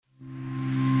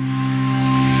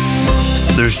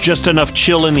There's just enough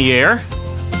chill in the air,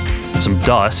 some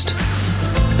dust,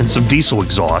 and some diesel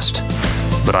exhaust,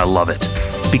 but I love it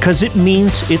because it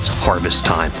means it's harvest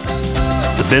time.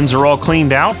 The bins are all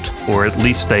cleaned out, or at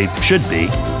least they should be.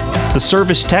 The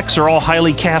service techs are all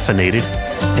highly caffeinated,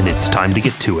 and it's time to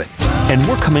get to it. And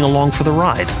we're coming along for the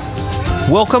ride.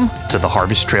 Welcome to the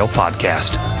Harvest Trail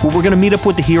Podcast, where we're going to meet up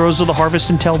with the heroes of the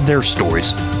harvest and tell their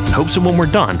stories, in hopes that when we're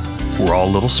done, we're all a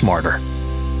little smarter.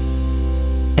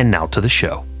 And now to the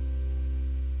show.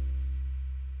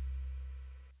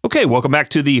 Okay, welcome back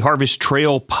to the Harvest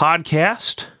Trail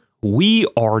Podcast. We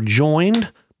are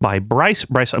joined by Bryce.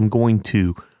 Bryce, I'm going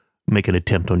to make an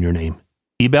attempt on your name.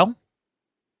 Ebel?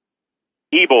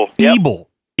 Ebel. Yep. Ebel.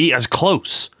 I was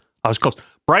close.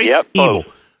 Bryce Ebel. Close.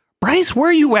 Bryce, where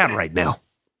are you at right now?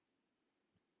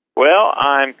 Well,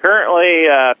 I'm currently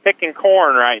picking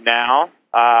corn right now.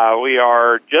 We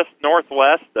are just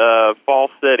northwest of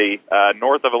Falls City,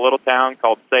 north of a little town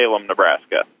called Salem,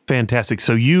 Nebraska. Fantastic.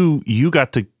 So you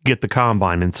got to get the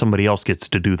combine and somebody else gets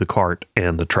to do the cart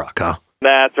and the truck, huh?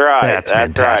 That's right. That's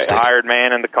fantastic. Right. Hired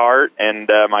man in the cart, and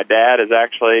my dad is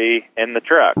actually in the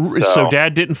truck. So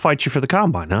Dad didn't fight you for the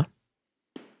combine, huh?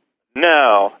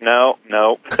 No.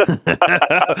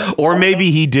 Or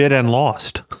maybe he did and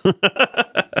lost.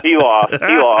 He lost.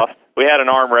 We had an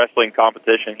arm wrestling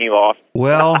competition. He lost.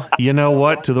 Well, you know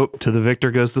what? To the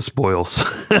victor goes the spoils.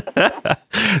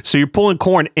 So you're pulling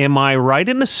corn. Am I right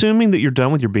in assuming that you're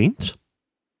done with your beans?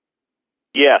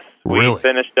 Yes. Really? We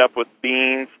finished up with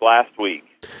beans last week.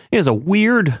 It's a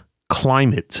weird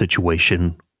climate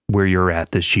situation where you're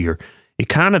at this year. They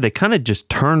kind of just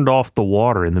turned off the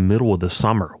water in the middle of the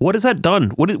summer. What has that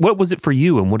done? What was it for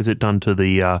you, and what has it done to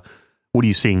the? What are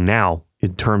you seeing now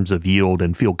in terms of yield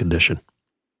and field condition?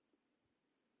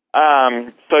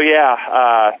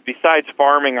 Besides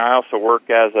farming, I also work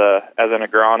as an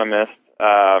agronomist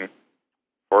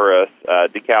for a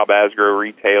DeKalb Agro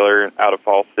retailer out of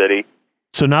Falls City.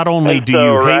 So not only do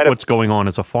you hate what's going on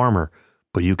as a farmer,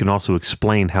 but you can also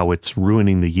explain how it's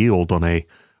ruining the yield on a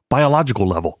biological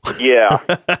level. Yeah,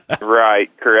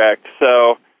 right, correct.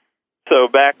 So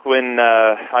back when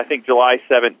I think July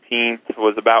 17th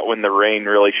was about when the rain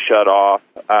really shut off,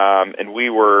 and we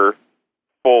were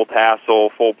full tassel,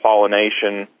 full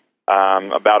pollination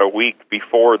about a week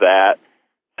before that.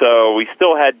 So we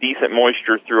still had decent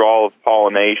moisture through all of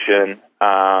pollination.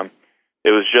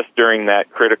 It was just during that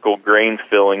critical grain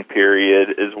filling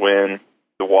period is when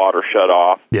the water shut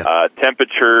off. Yeah.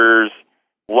 Temperatures,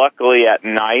 luckily at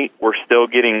night, we were still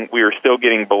getting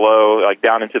below, like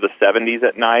down into the 70s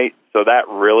at night. So that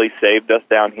really saved us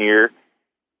down here.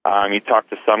 You talk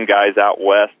to some guys out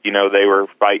west, they were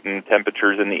fighting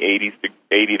temperatures in the 80s to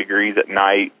 80 degrees at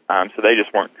night. So they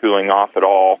just weren't cooling off at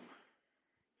all.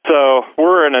 So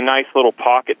we're in a nice little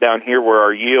pocket down here where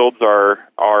our yields are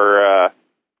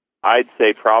I'd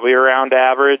say probably around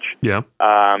average. Yeah.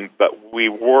 But we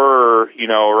were,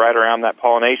 right around that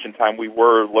pollination time, we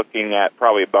were looking at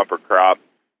probably a bumper crop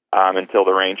until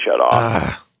the rain shut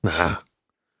off.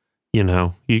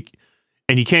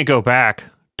 You can't go back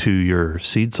to your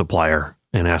seed supplier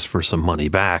and ask for some money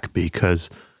back because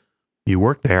you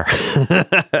work there.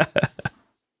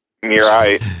 You're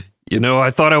right.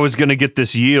 I thought I was going to get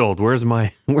this yield. Where's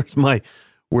my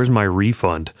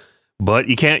refund? But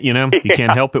you can't, you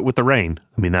can't help it with the rain.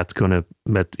 I mean, it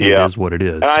is what it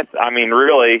is. As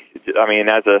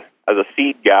a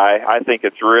seed guy, I think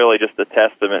it's really just a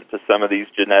testament to some of these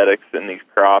genetics and these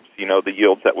crops, the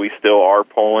yields that we still are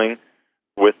pulling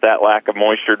with that lack of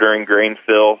moisture during grain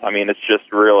fill. I mean, it's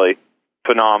just really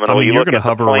phenomenal. You're going to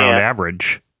hover around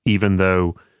average, even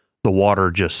though the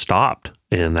water just stopped.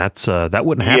 And that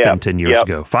wouldn't happen 10 years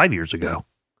ago, 5 years ago.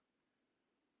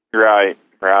 Right.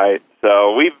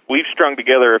 So we've strung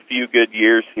together a few good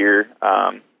years here,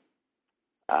 but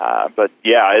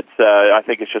yeah, I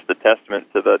think it's just a testament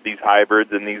to these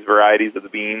hybrids and these varieties of the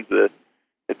beans. That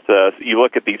you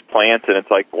look at these plants and it's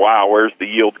like, wow, where's the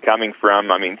yield coming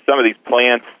from? I mean, some of these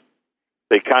plants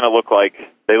they kind of look like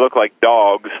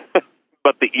dogs,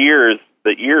 but the ears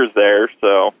there.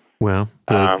 So well,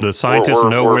 the scientists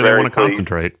know where they want to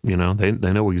concentrate. They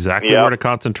know exactly where to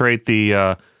concentrate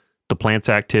the plant's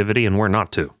activity and where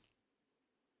not to.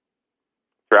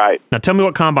 Right. Now tell me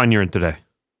what combine you're in today.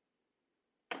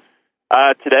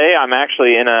 Today I'm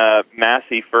actually in a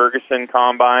Massey Ferguson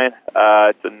combine.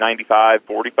 It's a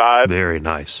 95-45. Very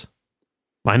nice.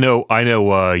 I know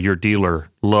your dealer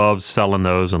loves selling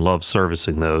those and loves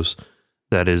servicing those.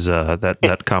 That is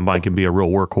that combine can be a real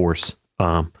workhorse,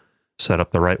 set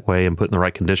up the right way and put in the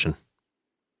right condition.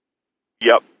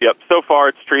 Yep. So far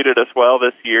it's treated us well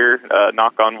this year.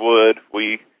 Knock on wood.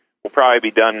 We'll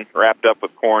probably be done, wrapped up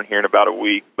with corn here in about a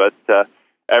week. But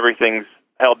everything's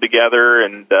held together,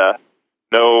 and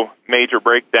no major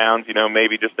breakdowns.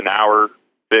 Maybe just an hour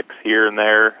fix here and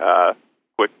there.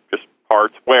 Quick, just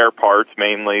parts, wear parts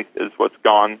mainly is what's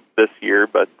gone this year.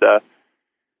 But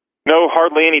no,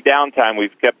 hardly any downtime.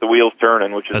 We've kept the wheels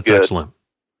turning, which is That's good. excellent.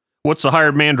 What's the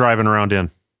hired man driving around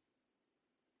in?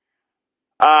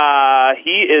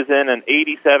 He is in an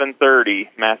 8730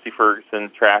 Massey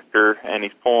Ferguson tractor, and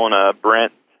he's pulling a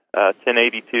Brent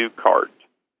 1082 cart.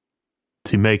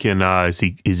 Is he making? Is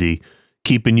he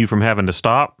keeping you from having to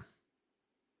stop?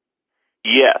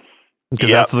 Yes, because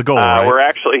that's the goal. Right? We're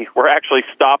actually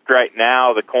stopped right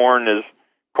now. The corn's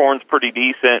pretty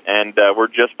decent, and we're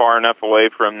just far enough away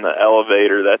from the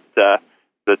elevator that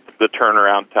the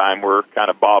turnaround time, we're kind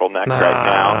of bottlenecked right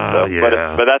now. So,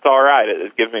 yeah. but that's all right.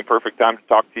 It gives me perfect time to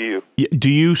talk to you. Do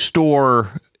you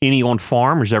store any on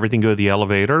farm, or does everything go to the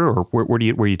elevator, or where do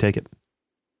you take it?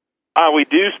 We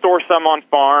do store some on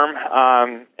farm,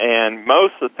 and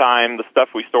most of the time, the stuff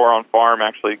we store on farm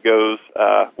actually goes.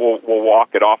 We'll walk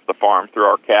it off the farm through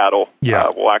our cattle. Yeah.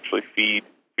 We'll actually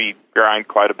grind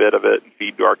quite a bit of it and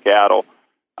feed to our cattle.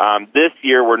 This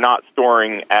year, we're not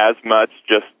storing as much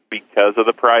just because of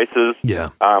the prices. Yeah.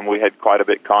 We had quite a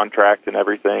bit contract and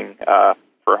everything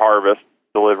for harvest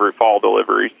delivery, fall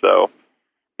delivery. So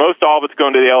most all of it's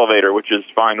going to the elevator, which is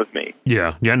fine with me.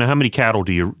 Yeah. Now, how many cattle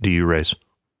do you raise?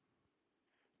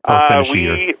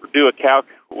 We do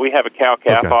we have a cow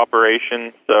calf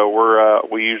operation, so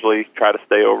we usually try to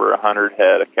stay over 100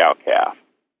 head of cow calf.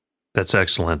 That's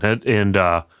excellent. And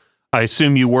I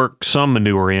assume you work some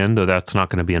manure in, though that's not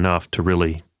going to be enough to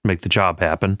really make the job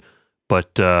happen.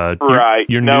 But right.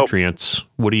 your nutrients.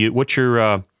 What's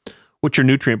your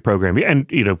nutrient program? And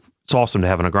it's awesome to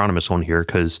have an agronomist on here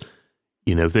because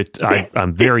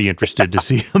I'm very interested to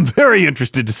see. I'm very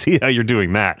interested to see how you're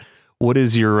doing that.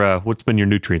 What's been your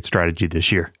nutrient strategy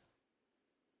this year?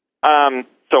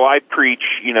 So I preach,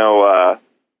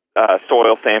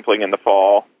 soil sampling in the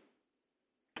fall.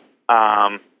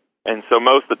 And so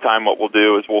most of the time, what we'll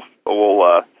do is we'll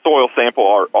soil sample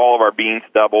all of our bean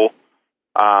stubble.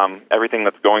 Everything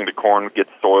that's going to corn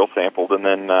gets soil sampled, and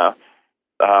then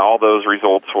all those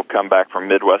results will come back from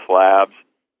Midwest Labs,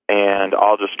 and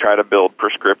I'll just try to build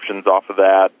prescriptions off of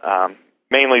that.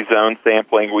 Mainly zone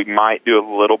sampling. We might do a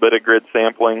little bit of grid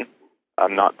sampling,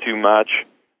 not too much.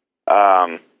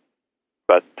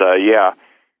 But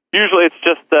usually it's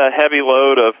just a heavy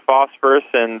load of phosphorus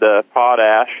and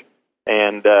potash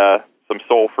and some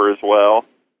sulfur as well.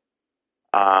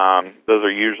 Those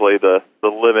are usually the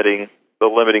limiting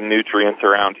nutrients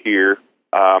around here.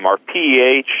 Our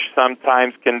pH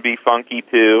sometimes can be funky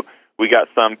too. We got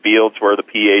some fields where the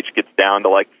pH gets down to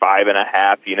like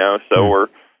 5.5, so we're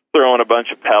throwing a bunch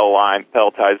of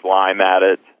pelletized lime at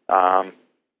it.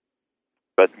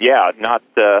 But yeah, not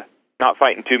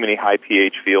fighting too many high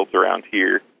pH fields around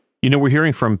here. We're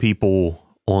hearing from people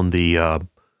on the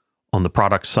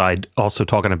product side also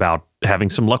talking about having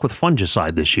some luck with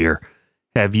fungicide this year.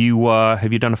 Have you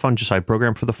done a fungicide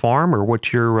program for the farm, or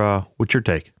what's your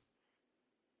take?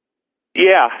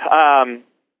 Yeah.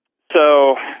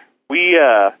 So we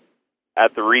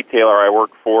at the retailer I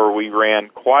work for, we ran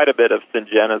quite a bit of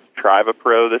Syngenta's Triva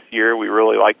Pro this year. We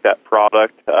really like that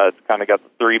product. It's kind of got the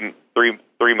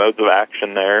three modes of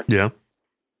action there. Yeah.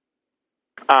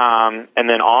 And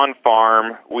then on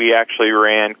farm, we actually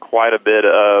ran quite a bit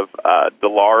of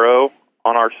Delaro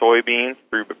on our soybeans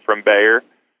from Bayer.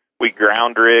 We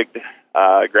ground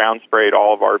sprayed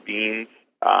all of our beans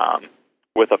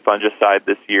with a fungicide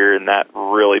this year, and that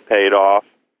really paid off.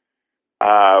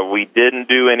 We didn't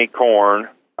do any corn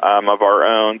of our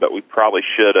own, but we probably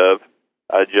should have,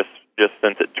 just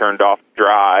since it turned off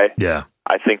dry. Yeah.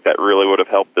 I think that really would have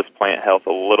helped this plant health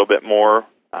a little bit more.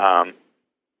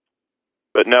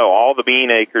 But no, all the bean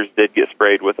acres did get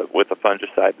sprayed with a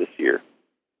fungicide this year.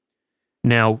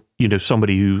 Now,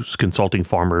 somebody who's consulting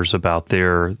farmers about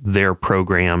their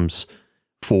programs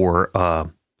for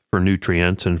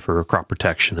nutrients and for crop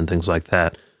protection and things like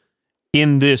that.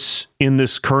 In this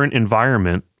current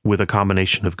environment, with a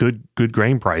combination of good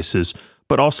grain prices,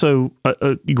 but also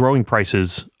growing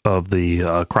prices of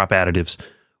the crop additives,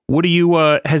 what do you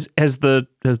has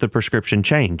the prescription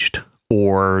changed,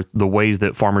 or the ways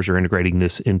that farmers are integrating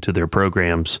this into their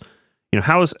programs?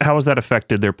 How has that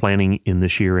affected their planning in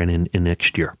this year and in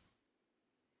next year?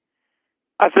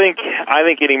 I think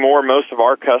anymore, most of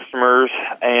our customers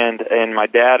and my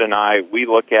dad and I, we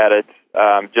look at it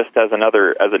just as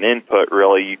an input.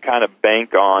 Really, you kind of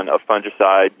bank on a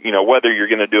fungicide. Whether you're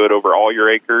going to do it over all your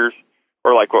acres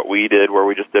or like what we did, where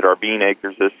we just did our bean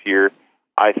acres this year.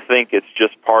 I think it's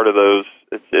just part of those.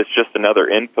 It's just another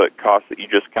input cost that you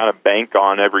just kind of bank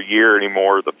on every year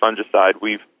anymore. The fungicide,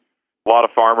 a lot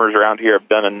of farmers around here have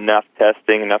done enough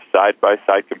testing, enough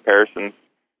side-by-side comparisons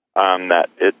that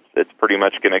it's pretty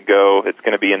much going to go. It's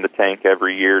going to be in the tank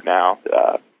every year now.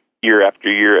 Year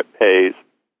after year, it pays.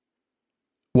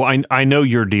 Well, I know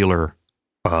your dealer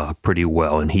pretty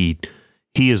well, and he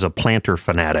is a planter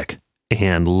fanatic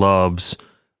and loves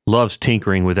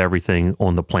tinkering with everything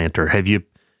on the planter. Have you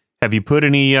put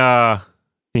any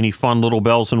fun little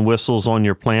bells and whistles on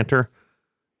your planter?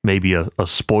 Maybe a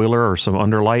spoiler or some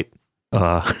underlight?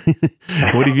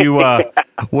 What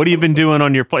have you been doing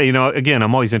on your plate? You know, again,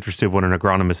 I'm always interested what an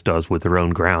agronomist does with their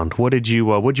own ground. What'd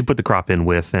you put the crop in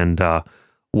with, and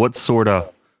what sort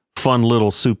of fun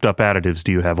little souped up additives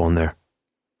do you have on there?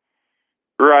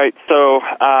 Right. So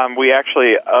we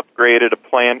actually upgraded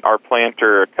our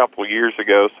planter a couple years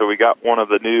ago. So we got one of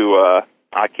the new.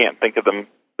 I can't think of the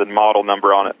model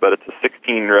number on it, but it's a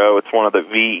 16 row. It's one of the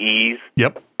VEs.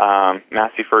 Yep.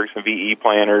 Massey Ferguson VE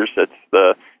planters.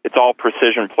 It's all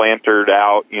precision plantered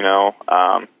out. You know,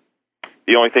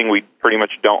 the only thing we pretty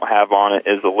much don't have on it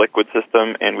is a liquid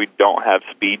system, and we don't have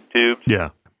speed tubes. Yeah.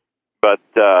 But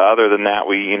other than that,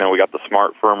 we got the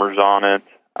smart firmers on it,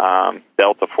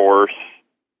 Delta Force.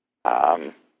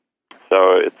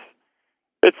 So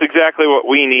it's exactly what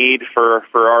we need for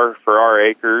our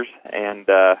acres, and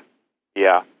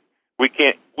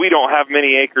we don't have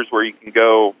many acres where you can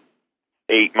go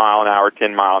 8 mile an hour,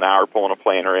 10 mile an hour pulling a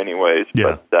planter anyways.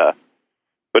 Yeah.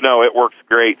 But no, it works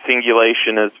great.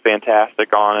 Singulation is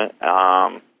fantastic on it.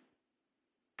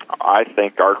 I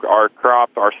think our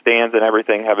crop, our stands, and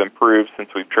everything have improved since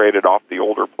we've traded off the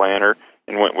older planter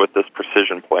and went with this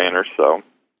precision planter. So,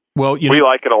 well, we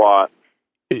like it a lot.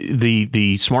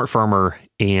 The Smart Firmer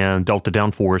and Delta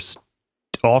Downforce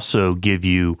also give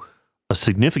you a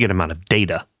significant amount of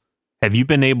data. Have you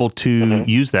been able to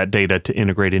use that data to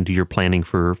integrate into your planning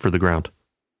for the ground?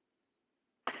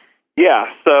 Yeah,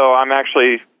 so I'm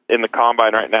actually in the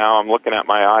combine right now. I'm looking at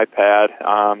my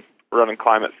iPad, running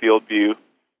Climate Field View.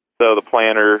 So the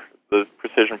planter, the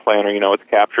precision planter, it's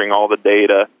capturing all the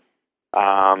data.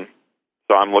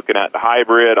 So I'm looking at the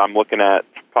hybrid. I'm looking at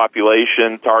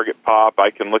population, target pop.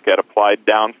 I can look at applied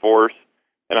downforce,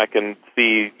 and I can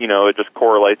see, it just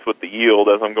correlates with the yield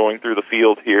as I'm going through the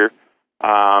field here.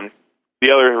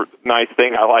 The other nice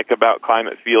thing I like about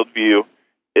Climate Field View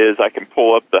is I can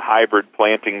pull up the hybrid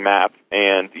planting map,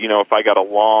 and, if I got a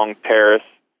long terrace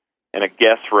and a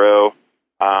guess row,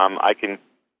 I can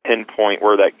pinpoint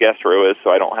where that guess row is so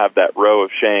I don't have that row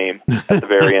of shame at the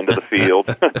very end of the field.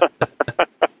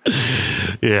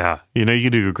 Yeah, you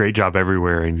do a great job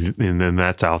everywhere, and then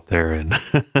that's out there, and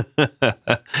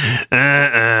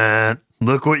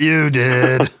look what you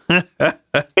did.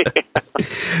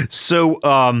 So,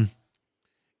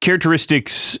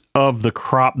 characteristics of the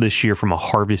crop this year from a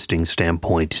harvesting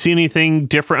standpoint. Do you see anything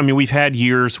different? I mean, we've had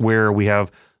years where we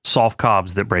have soft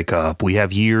cobs that break up. We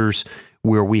have years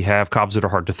where we have cobs that are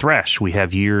hard to thresh. We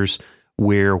have years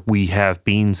where we have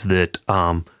beans that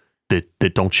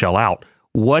that don't shell out.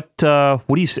 What do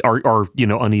you see are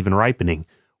uneven ripening?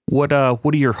 What are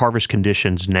your harvest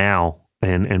conditions now,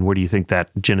 and where do you think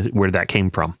where that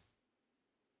came from?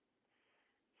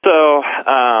 So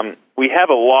we have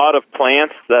a lot of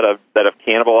plants that have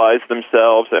cannibalized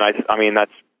themselves, and I mean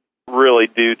that's really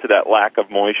due to that lack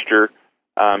of moisture.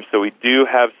 So we do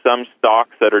have some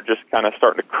stalks that are just kind of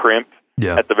starting to crimp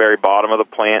at the very bottom of the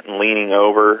plant and leaning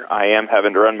over. I am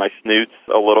having to run my snoots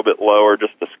a little bit lower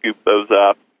just to scoop those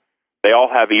up. They all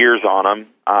have ears on them,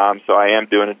 so I am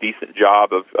doing a decent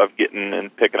job of getting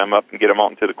and picking them up and get them out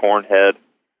into the corn head.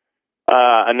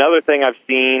 Another thing I've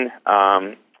seen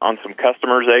on some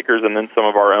customers' acres and then some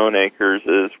of our own acres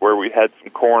is where we had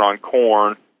some corn on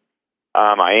corn.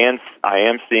 I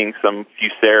am seeing some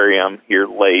fusarium here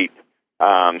late.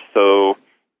 So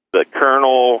the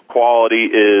kernel quality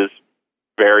is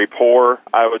very poor,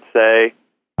 I would say.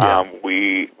 Yeah.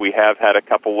 We have had a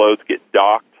couple loads get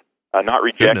docked, not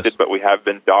rejected, Goodness. But we have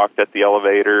been docked at the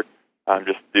elevator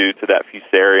just due to that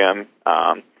fusarium.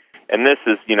 And this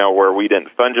is, where we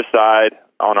didn't fungicide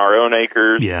on our own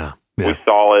acres. Yeah. We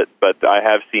saw it, but I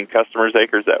have seen customers'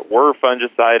 acres that were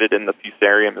fungicided and the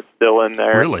fusarium is still in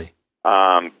there. Really?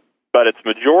 But its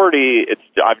majority,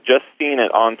 I've just seen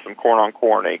it on some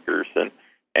corn-on-corn acres, and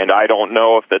I don't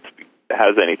know if that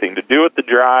has anything to do with the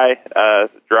dry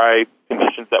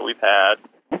conditions that we've had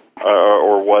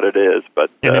or what it is. But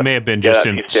and it may have been just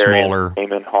smaller.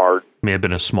 Came in hard. May have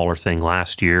been a smaller thing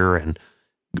last year and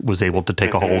was able to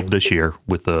take a hold this year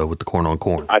with the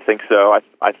corn-on-corn. I think so.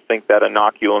 I think that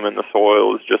inoculum in the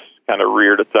soil is just kind of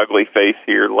reared its ugly face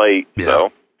here late. Yeah.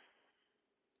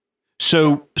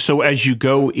 So as you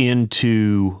go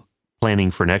into planning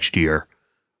for next year,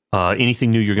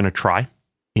 anything new you're going to try?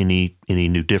 Any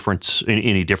new difference?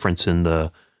 Any difference in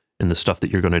the stuff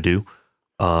that you're going to do?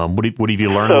 What have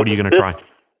you learned? What are you going to try?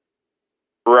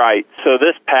 Right. So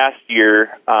this past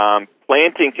year,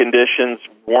 planting conditions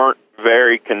weren't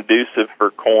very conducive for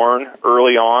corn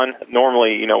early on.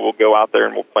 Normally, we'll go out there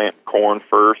and we'll plant corn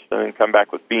first and then come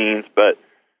back with beans. But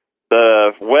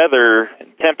the weather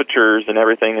and temperatures and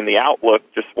everything and the outlook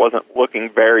just wasn't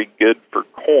looking very good for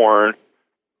corn.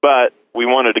 But we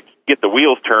wanted to get the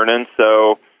wheels turning,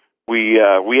 so we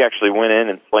actually went in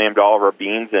and slammed all of our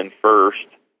beans in first.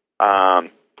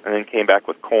 And then came back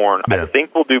with corn. Yeah. I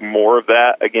think we'll do more of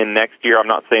that again next year. I'm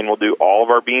not saying we'll do all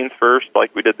of our beans first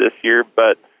like we did this year,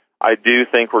 but I do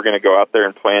think we're going to go out there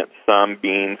and plant some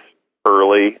beans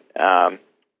early.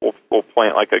 We'll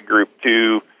plant like a group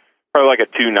 2, probably like a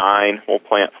 2-9. We'll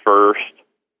plant first,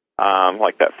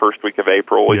 like that first week of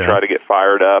April. We try to get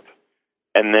fired up,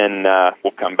 and then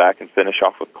we'll come back and finish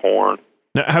off with corn.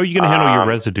 Now, how are you going to handle your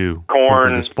residue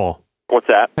corn this fall? What's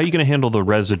that? How are you going to handle the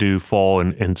residue fall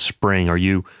and spring?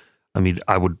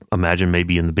 I would imagine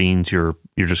maybe in the beans you're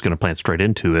just going to plant straight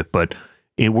into it, but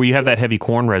where you have that heavy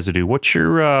corn residue, what's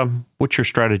your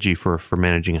strategy for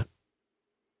managing it?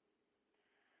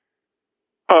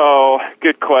 Oh,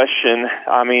 good question.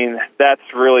 That's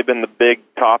really been the big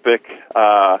topic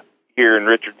here in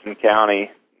Richardson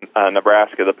County,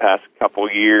 Nebraska, the past couple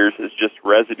of years is just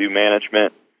residue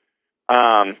management.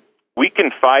 We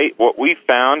can fight. What we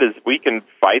found is we can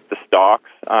fight the stalks.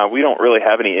 We don't really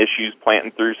have any issues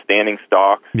planting through standing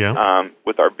stalks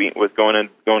with going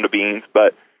to beans,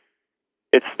 but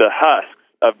it's the husks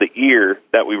of the ear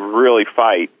that we really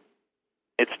fight.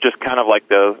 It's just kind of like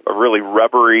a really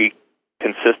rubbery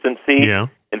consistency. Yeah.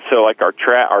 And so like our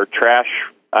trash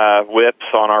whips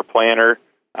on our planter,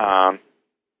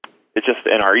 it's just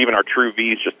even our True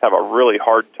V's just have a really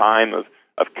hard time of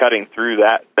cutting through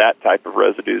that type of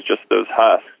residue is just those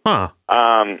husks. Huh.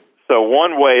 So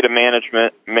one way to manage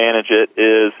it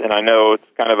is, and I know it's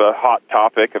kind of a hot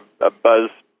topic, a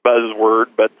buzzword,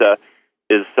 but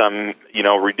is some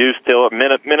reduced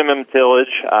minimum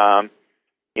tillage.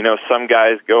 Some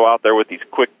guys go out there with these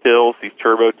quick tills, these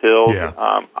turbo tills. Yeah.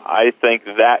 I think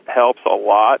that helps a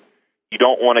lot. You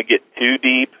don't want to get too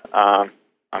deep.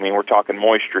 We're talking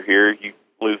moisture here. You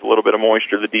lose a little bit of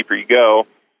moisture the deeper you go.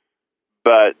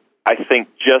 But I think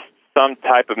just some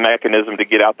type of mechanism to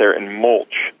get out there and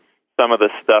mulch some of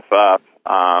this stuff up.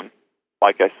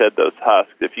 Like I said, those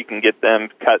husks, if you can get them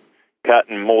cut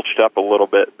and mulched up a little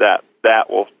bit, that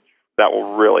will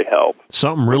really help.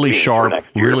 Something really sharp,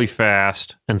 really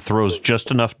fast, and throws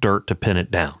just enough dirt to pin it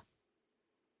down.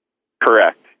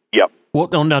 Correct. Yep.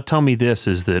 Well, now tell me this,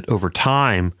 is that over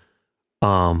time,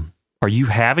 are you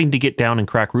having to get down and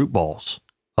crack root balls?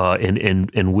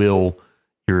 And will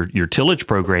your tillage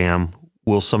program,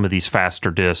 will some of these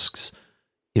faster discs,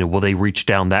 will they reach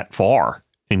down that far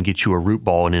and get you a root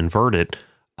ball and invert it?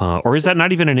 Or is that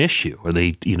not even an issue? Are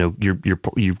they,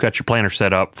 you've got your planter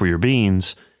set up for your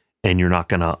beans and you're not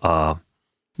going to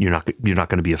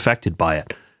be affected by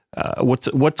it.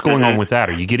 What's going on with that?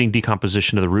 Are you getting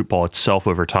decomposition of the root ball itself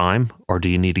over time, or do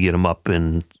you need to get them up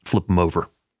and flip them over?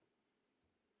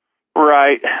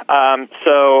 Right.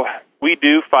 So we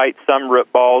do fight some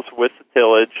root balls with the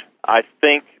tillage. I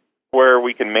think where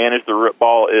we can manage the root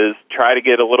ball is try to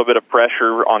get a little bit of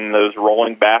pressure on those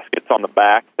rolling baskets on the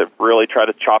back that really try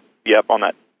to chop you up on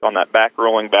that back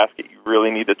rolling basket. You really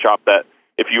need to chop that.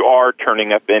 If you are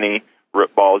turning up any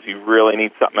root balls, you really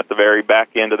need something at the very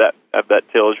back end of that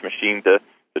tillage machine to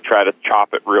try to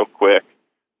chop it real quick.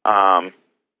 Or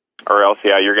else,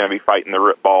 you're going to be fighting the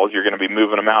root balls. You're going to be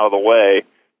moving them out of the way.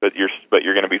 But you're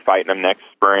going to be fighting them next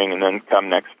spring, and then come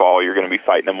next fall, you're going to be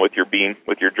fighting them with your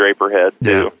draper head too.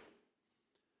 Yeah.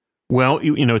 Well,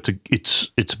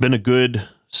 it's been a good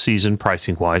season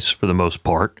pricing wise for the most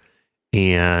part,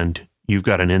 and you've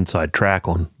got an inside track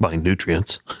on buying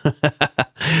nutrients.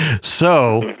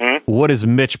 So, What is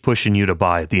Mitch pushing you to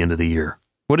buy at the end of the year?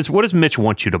 What does Mitch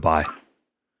want you to buy?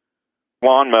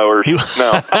 Lawnmowers.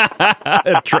 No,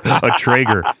 a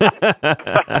Traeger.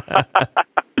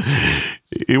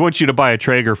 He wants you to buy a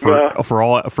Traeger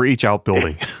for each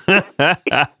outbuilding. Yeah.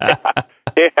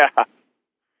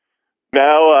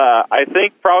 No, I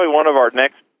think probably one of our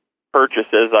next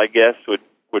purchases, I guess, would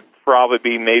probably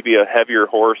be maybe a heavier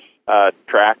horse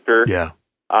tractor. Yeah.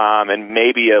 And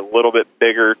maybe a little bit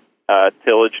bigger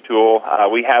tillage tool.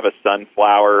 We have a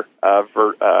sunflower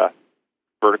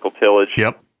vertical tillage.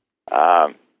 Yep.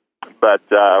 But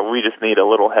we just need a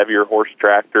little heavier horse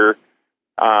tractor.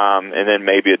 and then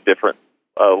maybe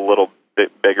a little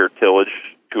bit bigger tillage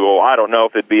tool. I don't know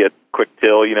if it'd be a quick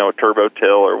till, a turbo till,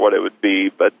 or what it would be,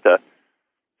 but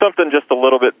something just a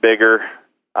little bit bigger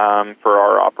for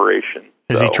our operation.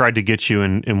 Has he tried to get you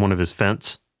in one of his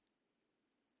fence?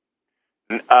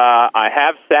 I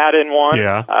have sat in one,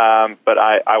 but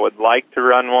I would like to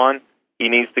run one. He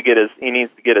needs to get his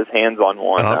hands on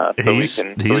one, so we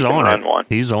can run one.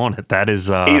 He's on it. That is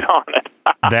he's on it.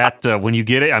 That when you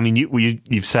get it, I mean,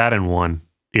 you've sat in one.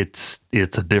 It's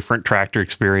a different tractor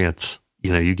experience.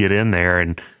 You get in there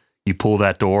and you pull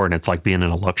that door, and it's like being in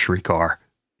a luxury car.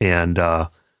 And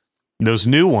those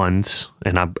new ones,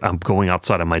 and I'm going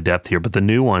outside of my depth here, but the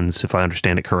new ones, if I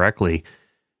understand it correctly,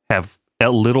 have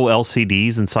little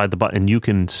LCDs inside the button. You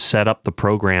can set up the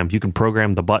program. You can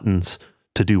program the buttons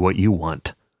to do what you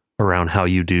want around how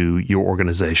you do your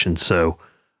organization. So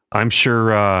I'm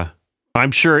sure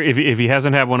if he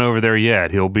hasn't had one over there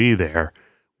yet, he'll be there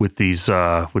with these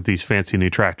fancy new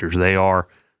tractors. They are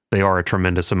a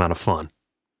tremendous amount of fun.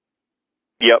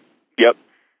 Yep.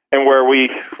 And where we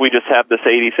just have this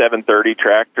 8730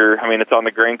 tractor. I mean, it's on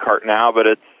the grain cart now, but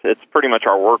it's pretty much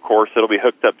our workhorse. It'll be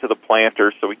hooked up to the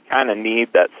planter, so we kind of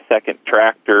need that second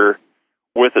tractor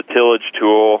with a tillage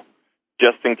tool,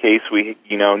 just in case we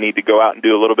need to go out and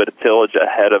do a little bit of tillage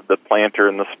ahead of the planter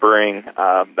in the spring.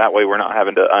 That way, we're not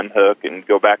having to unhook and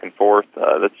go back and forth.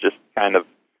 That's just kind of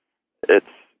it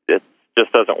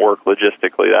just doesn't work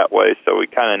logistically that way. So we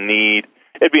kind of need.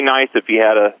 It'd be nice if you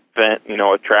had a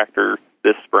tractor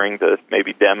this spring to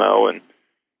maybe demo and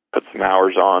put some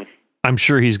hours on. I'm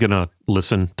sure he's going to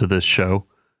listen to this show,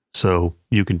 so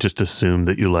you can just assume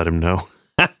that you let him know.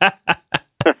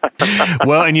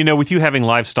 Well, and with you having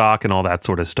livestock and all that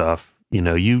sort of stuff,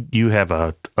 you have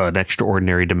an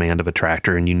extraordinary demand of a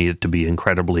tractor, and you need it to be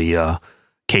incredibly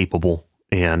capable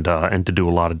and to do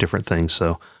a lot of different things.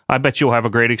 So I bet you'll have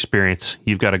a great experience.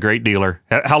 You've got a great dealer.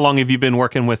 How long have you been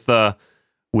working with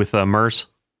MERS?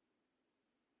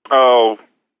 Oh,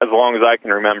 as long as I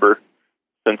can remember,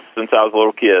 since I was a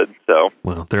little kid. So,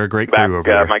 well, they're a great crew over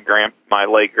there. My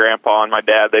late grandpa and my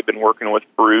dad, they've been working with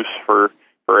Bruce for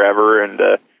forever, and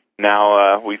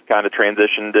now we've kind of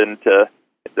transitioned into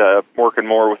working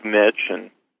more with Mitch,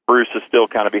 and Bruce is still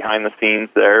kind of behind the scenes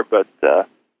there. But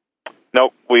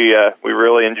nope, we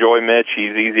really enjoy Mitch.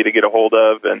 He's easy to get a hold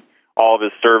of, and all of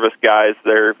his service guys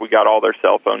there. We got all their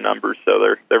cell phone numbers, so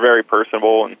they're very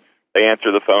personable, and they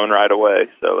answer the phone right away.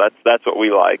 So that's what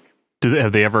we like.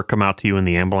 Have they ever come out to you in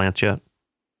the ambulance yet?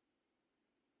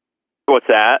 What's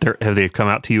that? Have they come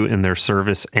out to you in their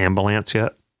service ambulance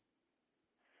yet?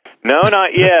 No,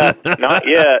 not yet. Not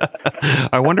yet.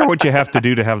 I wonder what you have to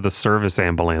do to have the service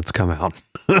ambulance come out.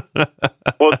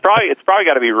 Well, it's probably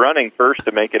got to be running first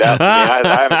to make it out to me.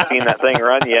 I haven't seen that thing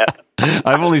run yet.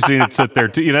 I've only seen it sit there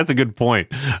too. That's a good point.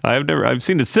 I've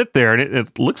seen it sit there, and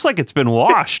it looks like it's been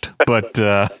washed, but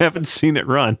I haven't seen it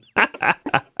run.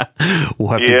 We'll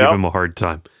have to give him a hard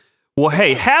time. Well,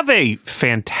 hey, have a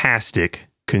fantastic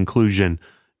conclusion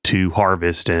to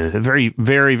harvest, and a very,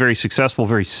 very, very successful,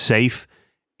 very safe,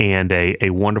 and a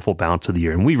wonderful balance of the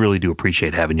year. And we really do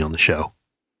appreciate having you on the show.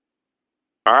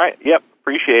 All right. Yep.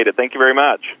 Appreciate it. Thank you very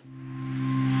much.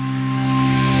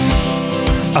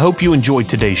 I hope you enjoyed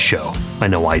today's show. I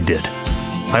know I did.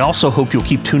 I also hope you'll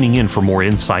keep tuning in for more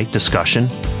insight, discussion,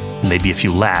 maybe a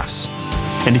few laughs.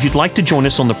 And if you'd like to join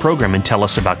us on the program and tell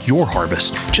us about your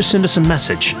harvest, just send us a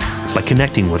message by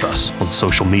connecting with us on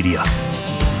social media.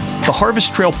 The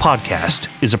Harvest Trail Podcast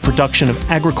is a production of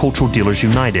Agricultural Dealers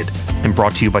United and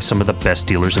brought to you by some of the best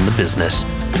dealers in the business.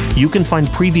 You can find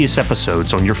previous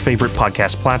episodes on your favorite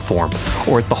podcast platform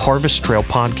or at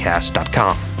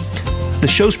theharvesttrailpodcast.com. The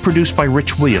show's produced by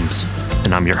Rich Williams,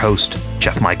 and I'm your host,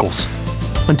 Jeff Michaels.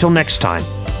 Until next time,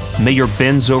 may your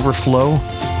bins overflow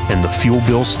and the fuel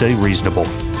bill stay reasonable.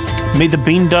 May the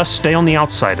bean dust stay on the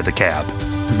outside of the cab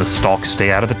and the stalks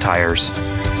stay out of the tires.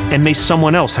 And may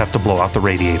someone else have to blow out the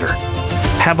radiator.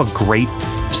 Have a great,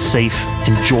 safe,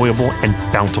 enjoyable, and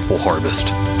bountiful harvest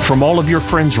from all of your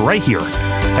friends right here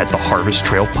at the Harvest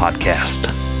Trail Podcast.